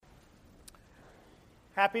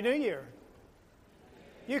Happy New Year.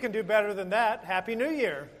 You can do better than that. Happy New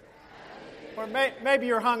Year. Or maybe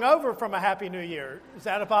you're hungover from a Happy New Year. Is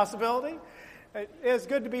that a possibility? It's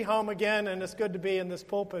good to be home again, and it's good to be in this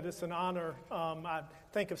pulpit. It's an honor. I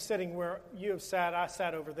think of sitting where you have sat. I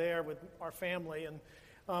sat over there with our family and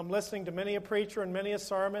listening to many a preacher and many a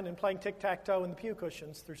sermon and playing tic-tac-toe in the pew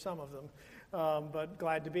cushions through some of them. But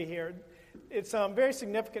glad to be here. It's a very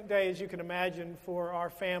significant day, as you can imagine, for our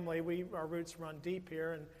family. Our roots run deep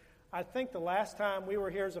here, and I think the last time we were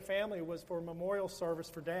here as a family was for a memorial service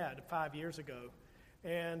for Dad 5 years ago.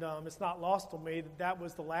 And it's not lost on me that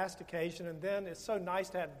was the last occasion. And then it's so nice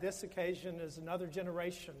to have this occasion as another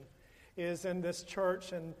generation is in this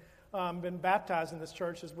church and been baptized in this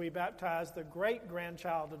church as we baptized the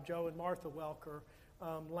great-grandchild of Joe and Martha Welker,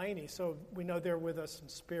 Laney. So we know they're with us in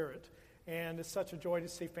spirit. And it's such a joy to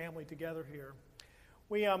see family together here.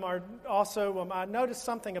 We are also, I noticed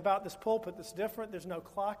something about this pulpit that's different. There's no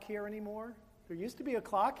clock here anymore. There used to be a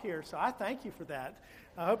clock here, so I thank you for that.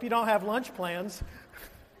 I hope you don't have lunch plans.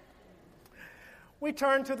 We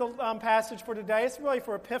turn to the passage for today. It's really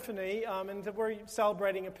for Epiphany, and we're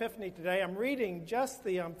celebrating Epiphany today. I'm reading just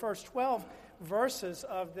the first 12 verses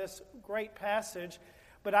of this great passage,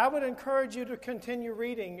 but I would encourage you to continue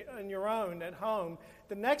reading on your own at home.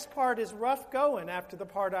 The next part is rough going after the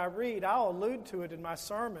part I read. I'll allude to it in my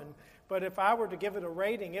sermon, but if I were to give it a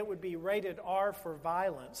rating, it would be rated R for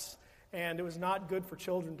violence, and it was not good for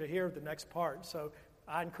children to hear the next part. So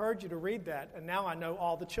I encourage you to read that, and now I know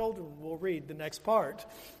all the children will read the next part.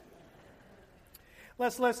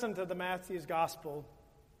 Let's listen to the Matthew's Gospel.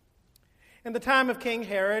 In the time of King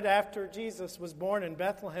Herod, after Jesus was born in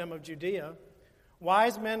Bethlehem of Judea,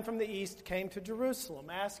 wise men from the east came to Jerusalem,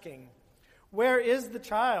 asking, "Where is the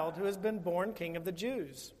child who has been born King of the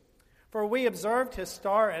Jews? For we observed his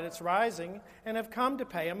star at its rising and have come to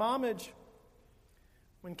pay him homage."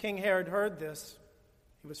 When King Herod heard this,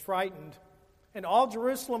 he was frightened, and all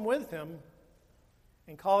Jerusalem with him.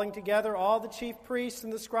 And calling together all the chief priests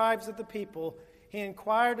and the scribes of the people, he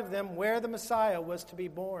inquired of them where the Messiah was to be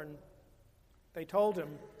born. They told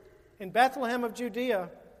him, "In Bethlehem of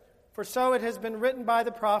Judea, for so it has been written by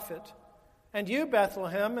the prophet, 'And you,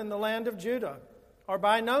 Bethlehem, in the land of Judah, are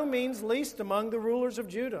by no means least among the rulers of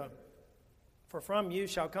Judah. For from you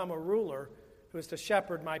shall come a ruler who is to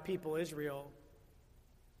shepherd my people Israel.'"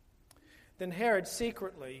 Then Herod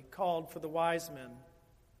secretly called for the wise men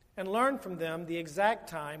and learned from them the exact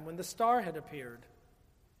time when the star had appeared.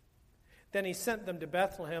 Then he sent them to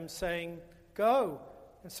Bethlehem, saying, "Go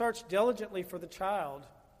and search diligently for the child,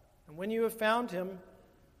 and when you have found him,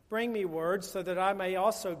 bring me word so that I may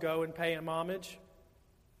also go and pay him homage."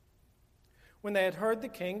 When they had heard the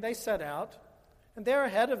king, they set out, and there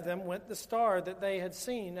ahead of them went the star that they had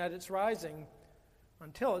seen at its rising,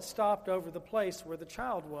 until it stopped over the place where the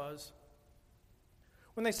child was.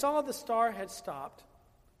 When they saw the star had stopped,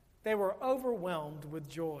 they were overwhelmed with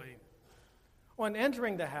joy. On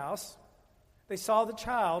entering the house, they saw the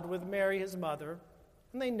child with Mary his mother,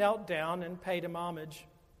 and they knelt down and paid him homage.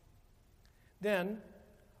 Then,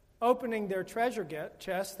 opening their treasure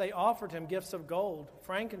chest, they offered him gifts of gold,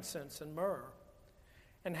 frankincense, and myrrh.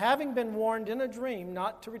 And having been warned in a dream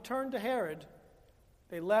not to return to Herod,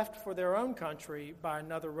 they left for their own country by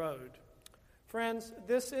another road. Friends,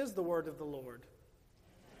 this is the word of the Lord.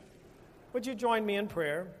 Would you join me in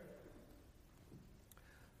prayer?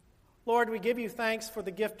 Lord, we give you thanks for the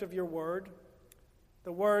gift of your word,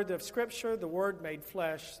 the word of Scripture, the word made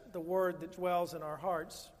flesh, the word that dwells in our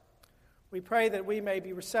hearts. We pray that we may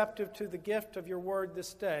be receptive to the gift of your word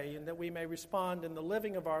this day and that we may respond in the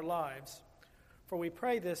living of our lives. For we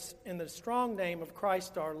pray this in the strong name of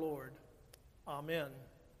Christ our Lord. Amen.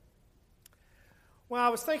 Well, I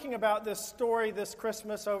was thinking about this story this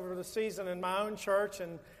Christmas over the season in my own church,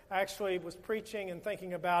 and actually was preaching and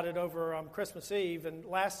thinking about it over Christmas Eve and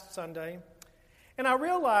last Sunday. And I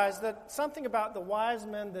realized that something about the wise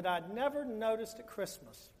men that I'd never noticed at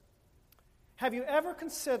Christmas. Have you ever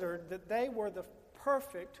considered that they were the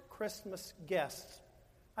perfect Christmas guests?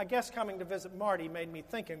 I guess coming to visit Marty made me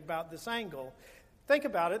thinking about this angle. Think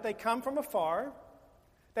about it. They come from afar.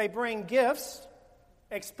 They bring gifts,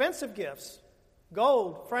 expensive gifts,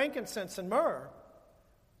 gold, frankincense, and myrrh.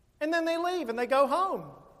 And then they leave and they go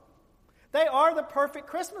home. They are the perfect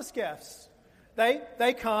Christmas guests.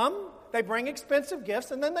 They come, they bring expensive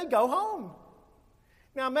gifts, and then they go home.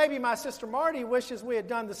 Now, maybe my sister Marty wishes we had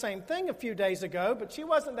done the same thing a few days ago, but she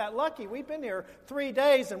wasn't that lucky. We've been here 3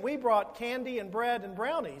 days, and we brought candy and bread and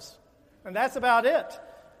brownies, and that's about it.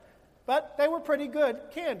 But they were pretty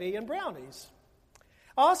good candy and brownies.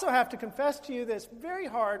 I also have to confess to you that it's very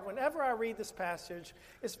hard, whenever I read this passage,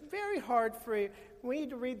 it's very hard for me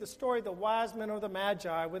to read the story of the wise men or the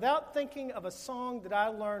magi without thinking of a song that I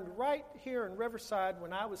learned right here in Riverside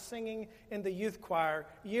when I was singing in the youth choir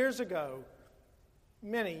years ago.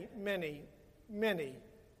 Many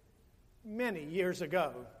years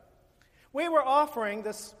ago. We were offering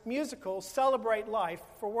this musical, Celebrate Life,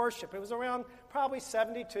 for worship. It was around probably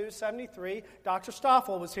 72, 73. Dr.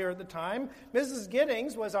 Stoffel was here at the time. Mrs.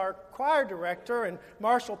 Giddings was our choir director, and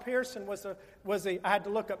Marshall Pearson was the I had to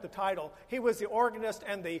look up the title. He was the organist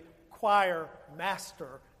and the choir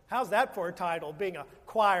master. How's that for a title, being a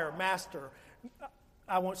choir master?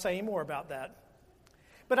 I won't say any more about that.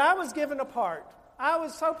 But I was given a part. I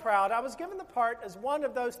was so proud. I was given the part as one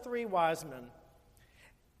of those three wise men.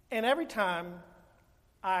 And every time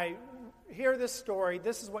I hear this story,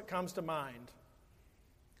 this is what comes to mind.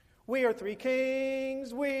 We are three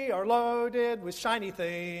kings, we are loaded with shiny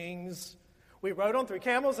things. We rode on three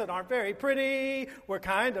camels that aren't very pretty. We're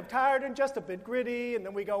kind of tired and just a bit gritty. And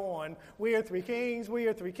then we go on. We are three kings, we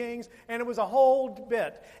are three kings. And it was a whole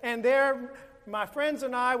bit. And there, my friends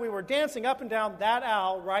and I, we were dancing up and down that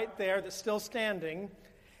aisle right there that's still standing.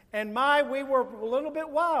 And we were a little bit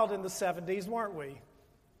wild in the 70s, weren't we?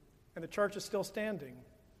 And the church is still standing.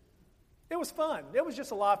 It was fun. It was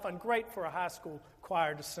just a lot of fun. Great for a high school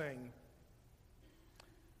choir to sing.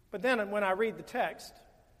 But then when I read the text,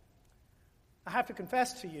 I have to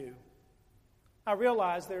confess to you, I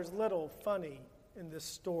realize there's little funny in this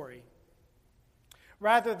story.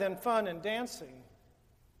 Rather than fun and dancing,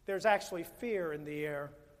 there's actually fear in the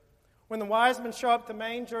air. When the wise men show up at the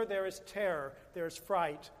manger, there is terror, there's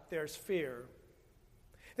fright, there's fear.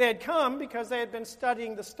 They had come because they had been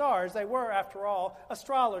studying the stars. They were, after all,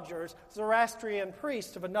 astrologers, Zoroastrian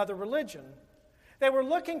priests of another religion. They were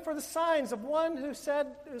looking for the signs of one who said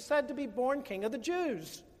to be born king of the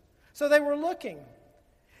Jews. So they were looking.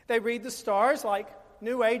 They read the stars like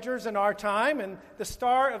New Agers in our time, and the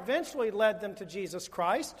star eventually led them to Jesus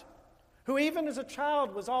Christ, who even as a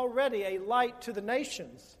child was already a light to the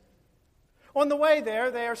nations. On the way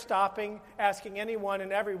there, they are stopping, asking anyone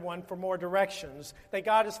and everyone for more directions. They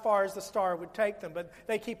got as far as the star would take them, but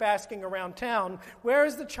they keep asking around town, "Where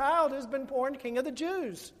is the child who's been born King of the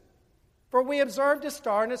Jews? For we observed his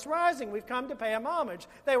star and it's rising. We've come to pay him homage."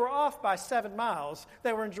 They were off by 7 miles.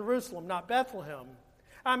 They were in Jerusalem, not Bethlehem.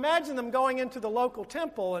 I imagine them going into the local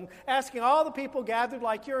temple and asking all the people gathered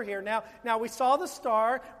like you're here. Now we saw the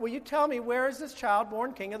star. Will you tell me, where is this child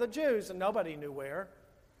born King of the Jews? And nobody knew where.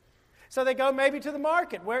 So they go maybe to the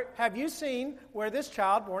market. Where have you seen where this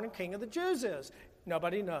child born King of the Jews is?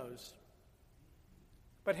 Nobody knows.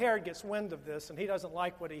 But Herod gets wind of this, and he doesn't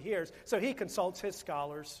like what he hears, so he consults his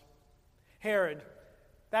scholars. Herod,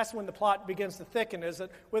 that's when the plot begins to thicken, is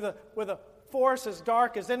it? With a force as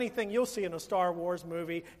dark as anything you'll see in a Star Wars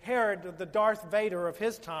movie, Herod, the Darth Vader of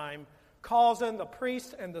his time, calls in the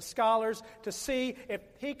priests and the scholars to see if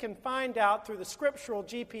he can find out through the scriptural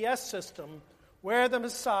GPS system where the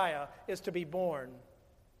Messiah is to be born.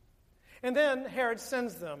 And then Herod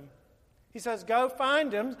sends them. He says, "Go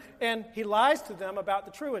find him," and he lies to them about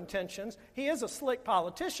the true intentions. He is a slick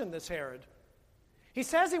politician, this Herod. He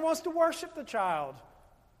says he wants to worship the child.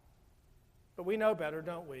 But we know better,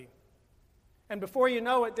 don't we? And before you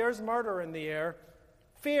know it, there's murder in the air.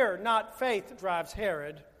 Fear, not faith, drives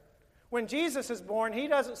Herod. When Jesus is born, he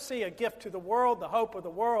doesn't see a gift to the world, the hope of the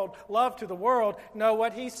world, love to the world. No,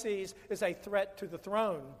 what he sees is a threat to the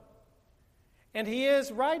throne. And he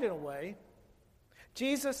is right in a way.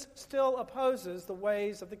 Jesus still opposes the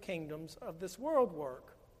ways of the kingdoms of this world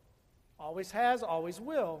work. Always has, always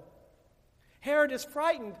will. Herod is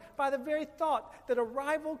frightened by the very thought that a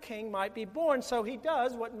rival king might be born, so he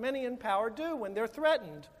does what many in power do when they're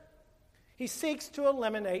threatened. He seeks to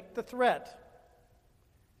eliminate the threat.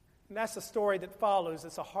 And that's the story that follows.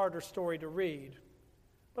 It's a harder story to read.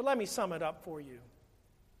 But let me sum it up for you.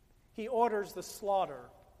 He orders the slaughter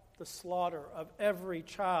of every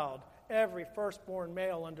child, every firstborn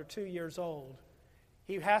male under 2 years old.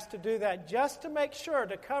 He has to do that just to make sure,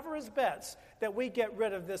 to cover his bets, that we get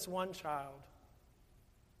rid of this one child.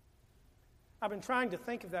 I've been trying to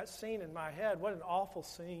think of that scene in my head. What an awful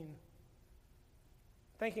scene.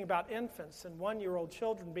 Thinking about infants and 1-year-old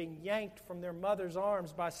children being yanked from their mother's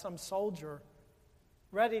arms by some soldier,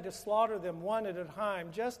 ready to slaughter them one at a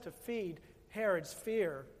time just to feed Herod's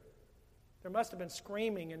fear. There must have been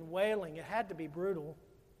screaming and wailing. It had to be brutal.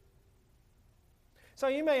 So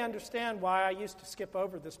you may understand why I used to skip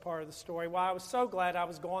over this part of the story, why I was so glad I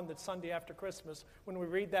was gone the Sunday after Christmas when we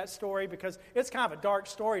read that story, because it's kind of a dark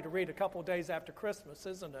story to read a couple of days after Christmas,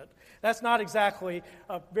 isn't it? That's not exactly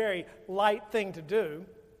a very light thing to do.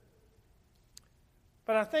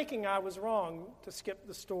 But I'm thinking I was wrong to skip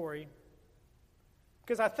the story,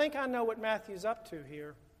 because I think I know what Matthew's up to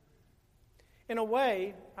here. In a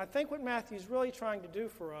way, I think what Matthew's really trying to do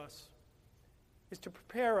for us is to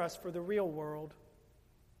prepare us for the real world.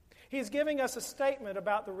 He's giving us a statement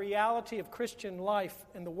about the reality of Christian life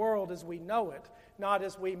in the world as we know it, not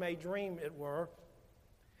as we may dream it were.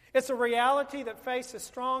 It's a reality that faces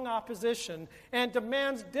strong opposition and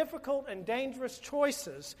demands difficult and dangerous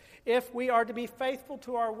choices if we are to be faithful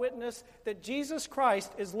to our witness that Jesus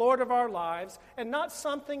Christ is Lord of our lives and not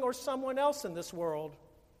something or someone else in this world.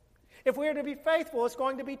 If we are to be faithful, it's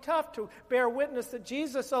going to be tough to bear witness that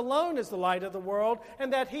Jesus alone is the light of the world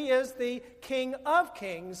and that He is the King of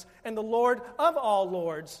kings and the Lord of all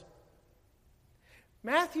lords.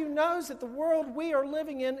 Matthew knows that the world we are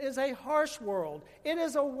living in is a harsh world. It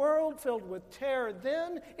is a world filled with terror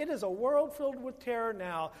then. It is a world filled with terror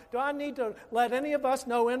now. Do I need to let any of us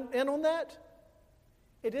know in on that?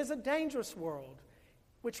 It is a dangerous world,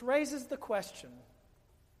 which raises the question,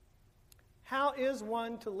 how is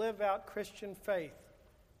one to live out Christian faith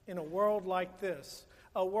in a world like this,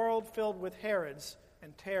 a world filled with Herods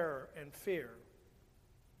and terror and fear?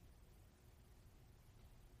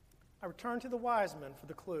 I return to the wise men for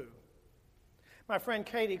the clue. My friend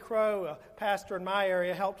Katie Crow, a pastor in my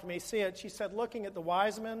area, helped me see it. She said, looking at the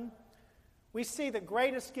wise men, we see the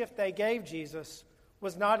greatest gift they gave Jesus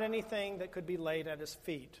was not anything that could be laid at His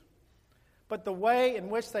feet, but the way in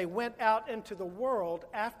which they went out into the world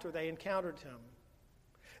after they encountered Him.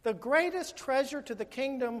 The greatest treasure to the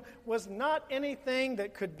kingdom was not anything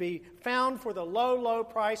that could be found for the low, low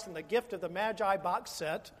price in the gift of the Magi box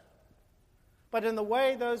set, but in the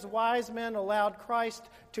way those wise men allowed Christ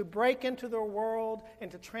to break into their world and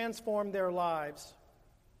to transform their lives.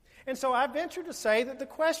 And so I venture to say that the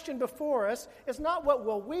question before us is not what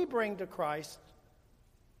will we bring to Christ,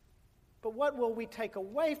 but what will we take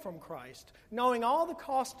away from Christ, knowing all the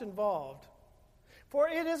cost involved? For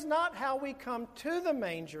it is not how we come to the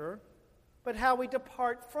manger, but how we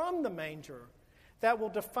depart from the manger that will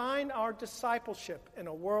define our discipleship in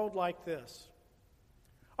a world like this.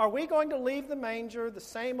 Are we going to leave the manger, the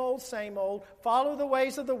same old, follow the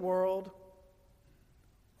ways of the world,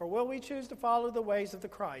 or will we choose to follow the ways of the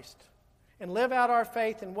Christ and live out our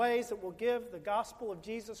faith in ways that will give the gospel of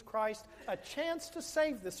Jesus Christ a chance to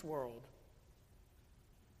save this world?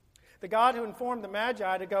 The God who informed the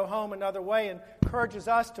Magi to go home another way encourages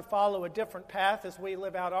us to follow a different path as we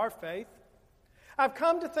live out our faith. I've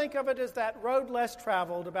come to think of it as that road less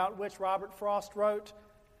traveled about which Robert Frost wrote,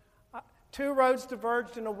 two roads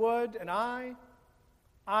diverged in a wood, and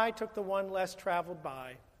I took the one less traveled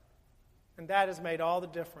by. And that has made all the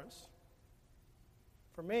difference.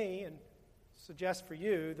 For me, and suggest for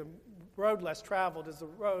you, the road less traveled is the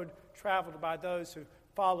road traveled by those who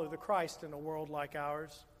follow the Christ in a world like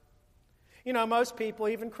ours. You know, most people,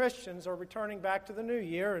 even Christians, are returning back to the new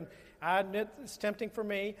year, and I admit it's tempting for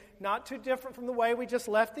me, not too different from the way we just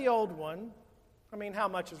left the old one. I mean, how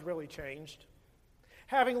much has really changed?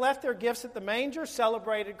 Having left their gifts at the manger,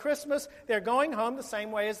 celebrated Christmas, they're going home the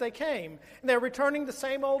same way as they came. And they're returning the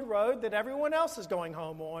same old road that everyone else is going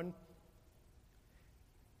home on.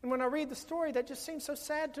 And when I read the story, that just seems so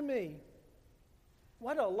sad to me.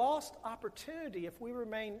 What a lost opportunity if we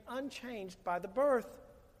remain unchanged by the birth.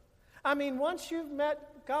 I mean, once you've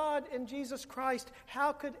met God in Jesus Christ,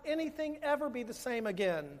 how could anything ever be the same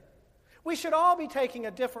again? We should all be taking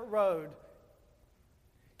a different road.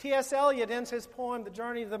 T.S. Eliot ends his poem, The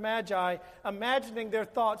Journey of the Magi, imagining their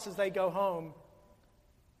thoughts as they go home.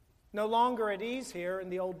 No longer at ease here in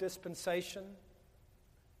the old dispensation,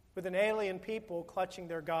 with an alien people clutching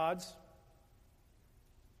their gods.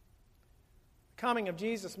 The coming of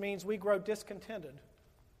Jesus means we grow discontented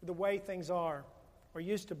with the way things are, or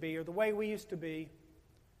used to be, or the way we used to be.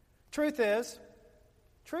 Truth is,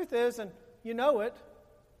 and you know it,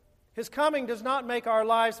 His coming does not make our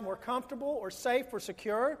lives more comfortable or safe or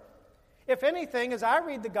secure. If anything, as I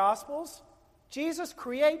read the Gospels, Jesus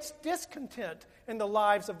creates discontent in the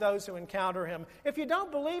lives of those who encounter Him. If you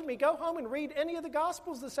don't believe me, go home and read any of the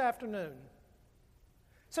Gospels this afternoon.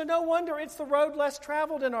 So no wonder it's the road less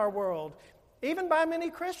traveled in our world, even by many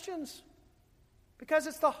Christians, because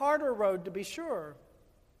it's the harder road, to be sure.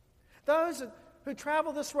 Those who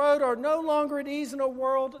travel this road are no longer at ease in a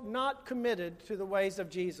world not committed to the ways of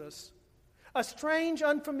Jesus. A strange,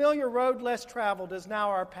 unfamiliar road less traveled is now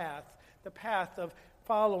our path, the path of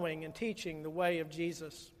following and teaching the way of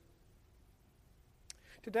Jesus.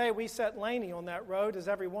 Today we set Lainey on that road, as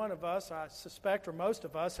every one of us, I suspect, or most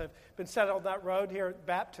of us, have been set on that road here at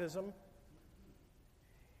baptism.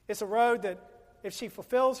 It's a road that if she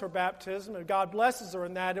fulfills her baptism and God blesses her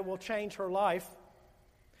in that, it will change her life.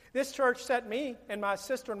 This church set me and my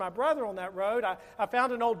sister and my brother on that road. I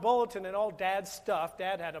found an old bulletin and old Dad's stuff.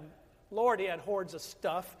 Dad had he had hordes of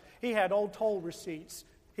stuff. He had old toll receipts.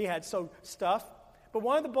 He had stuff. But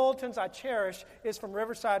one of the bulletins I cherish is from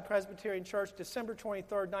Riverside Presbyterian Church, December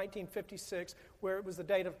 23rd, 1956, where it was the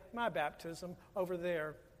date of my baptism over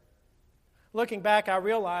there. Looking back, I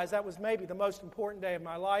realized that was maybe the most important day of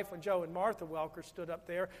my life when Joe and Martha Welker stood up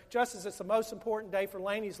there, just as it's the most important day for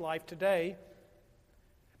Lainey's life today.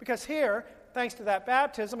 Because here, thanks to that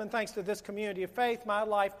baptism and thanks to this community of faith, my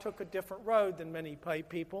life took a different road than many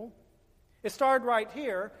people. It started right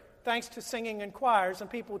here, thanks to singing in choirs and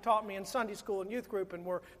people who taught me in Sunday school and youth group and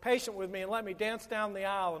were patient with me and let me dance down the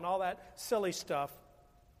aisle and all that silly stuff.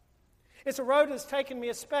 It's a road that's taken me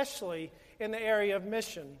especially in the area of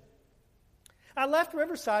mission. I left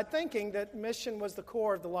Riverside thinking that mission was the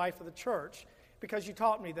core of the life of the church because you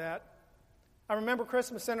taught me that. I remember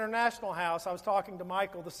Christmas International House. I was talking to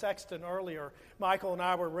Michael, the sexton, earlier. Michael and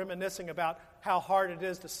I were reminiscing about how hard it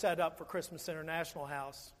is to set up for Christmas International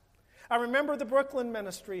House. I remember the Brooklyn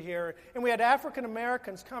ministry here, and we had African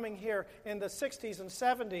Americans coming here in the 60s and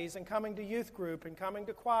 70s and coming to youth group and coming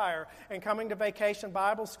to choir and coming to Vacation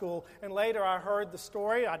Bible School. And later I heard the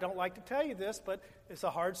story. I don't like to tell you this, but it's a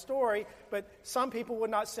hard story. But some people would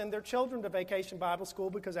not send their children to Vacation Bible School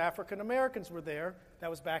because African Americans were there. That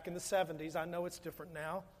was back in the 70s. I know it's different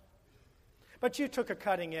now. But you took a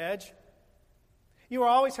cutting edge. You were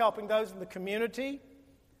always helping those in the community.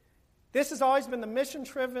 This has always been the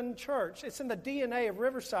mission-driven church. It's in the DNA of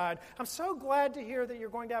Riverside. I'm so glad to hear that you're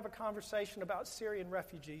going to have a conversation about Syrian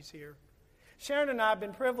refugees here. Sharon and I have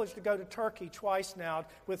been privileged to go to Turkey twice now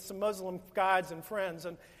with some Muslim guides and friends.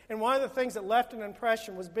 And one of the things that left an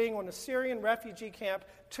impression was being on a Syrian refugee camp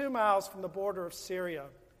 2 miles from the border of Syria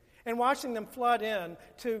and watching them flood in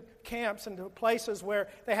to camps and to places where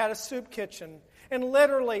they had a soup kitchen. And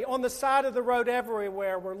literally on the side of the road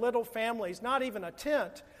everywhere were little families, not even a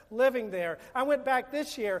tent, living there. I went back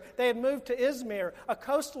this year. They had moved to Izmir, a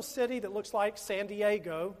coastal city that looks like San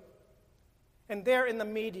Diego. And there in the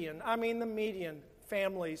median,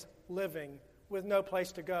 families living with no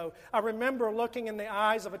place to go. I remember looking in the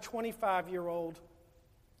eyes of a 25-year-old,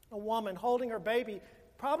 a woman holding her baby,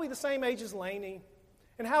 probably the same age as Lainey,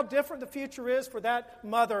 and how different the future is for that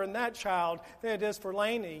mother and that child than it is for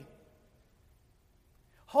Lainey.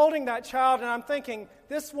 Holding that child, and I'm thinking,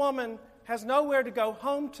 this woman has nowhere to go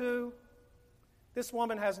home to. This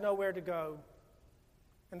woman has nowhere to go.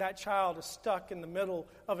 And that child is stuck in the middle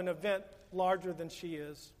of an event larger than she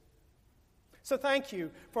is. So thank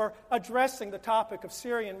you for addressing the topic of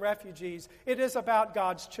Syrian refugees. It is about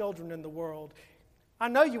God's children in the world. I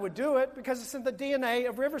know you would do it because it's in the DNA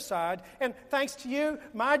of Riverside. And thanks to you,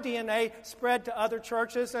 my DNA spread to other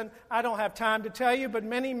churches. And I don't have time to tell you, but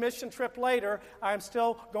many mission trip later, I'm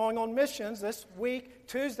still going on missions. This week,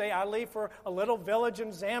 Tuesday, I leave for a little village in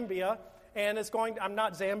Zambia. And I'm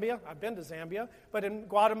not Zambia, I've been to Zambia, but in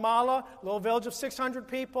Guatemala, a little village of 600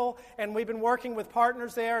 people. And we've been working with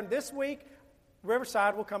partners there. And this week,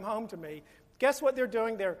 Riverside will come home to me. Guess what they're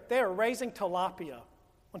doing there? They're raising tilapia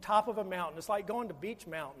on top of a mountain. It's like going to Beach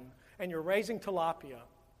Mountain, and you're raising tilapia.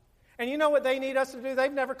 And you know what they need us to do? They've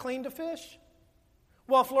never cleaned a fish.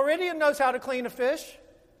 Well, Floridian knows how to clean a fish.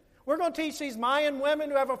 We're going to teach these Mayan women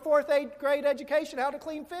who have a 4th grade education how to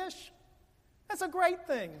clean fish. That's a great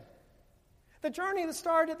thing. The journey that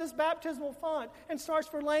started at this baptismal font and starts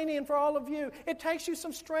for Lainey and for all of you, it takes you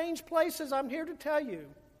some strange places, I'm here to tell you.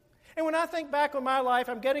 And when I think back on my life,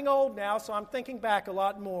 I'm getting old now, so I'm thinking back a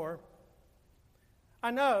lot more. I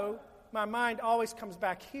know my mind always comes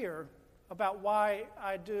back here about why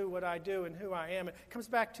I do what I do and who I am. It comes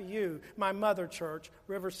back to you, my mother church,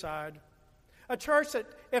 Riverside. A church that,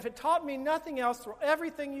 if it taught me nothing else through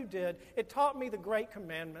everything you did, it taught me the great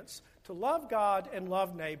commandments to love God and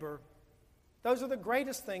love neighbor. Those are the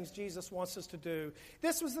greatest things Jesus wants us to do.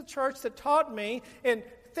 This was the church that taught me in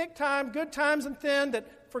thick time, good times and thin,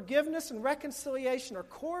 that forgiveness and reconciliation are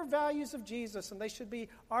core values of Jesus, and they should be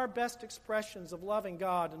our best expressions of loving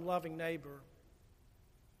God and loving neighbor.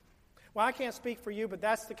 Well, I can't speak for you, but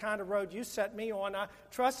that's the kind of road you set me on. I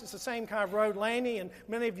trust it's the same kind of road Lainey and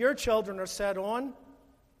many of your children are set on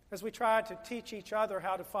as we try to teach each other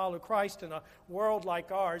how to follow Christ in a world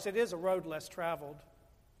like ours. It is a road less traveled.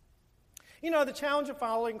 You know, the challenge of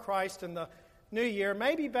following Christ in the new year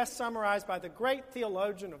may be best summarized by the great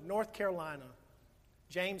theologian of North Carolina,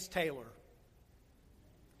 James Taylor.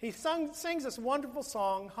 He sings this wonderful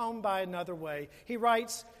song, Home by Another Way. He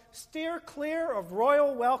writes, "Steer clear of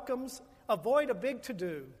royal welcomes, avoid a big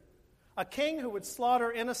to-do. A king who would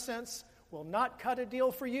slaughter innocents will not cut a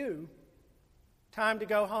deal for you. Time to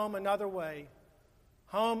go home another way.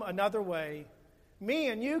 Home another way. Me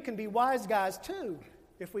and you can be wise guys too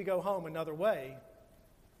if we go home another way."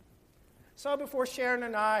 So before Sharon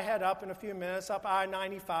and I head up in a few minutes, up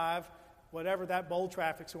I-95, whatever that bold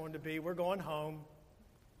traffic's going to be, we're going home.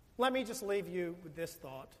 Let me just leave you with this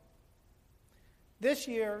thought. This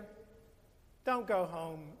year, don't go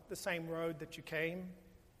home the same road that you came.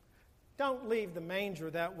 Don't leave the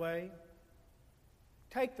manger that way.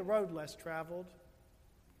 Take the road less traveled.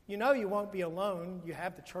 You know you won't be alone. You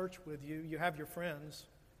have the church with you. You have your friends.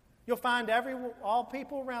 You'll find all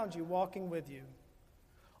people around you walking with you,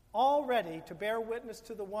 all ready to bear witness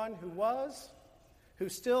to the one who was, who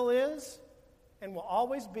still is, and will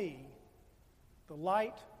always be the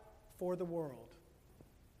light for the world.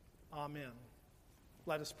 Amen.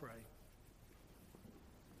 Let us pray.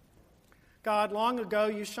 God, long ago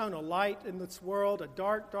you shone a light in this world, a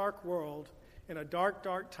dark, dark world, in a dark,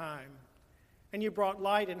 dark time. And you brought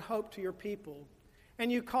light and hope to your people.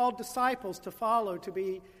 And you called disciples to follow,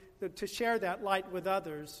 to share that light with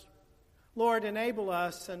others. Lord, enable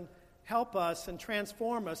us and help us and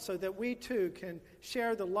transform us so that we too can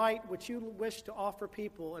share the light which you wish to offer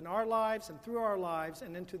people in our lives and through our lives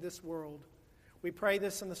and into this world. We pray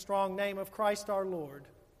this in the strong name of Christ our Lord.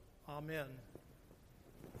 Amen.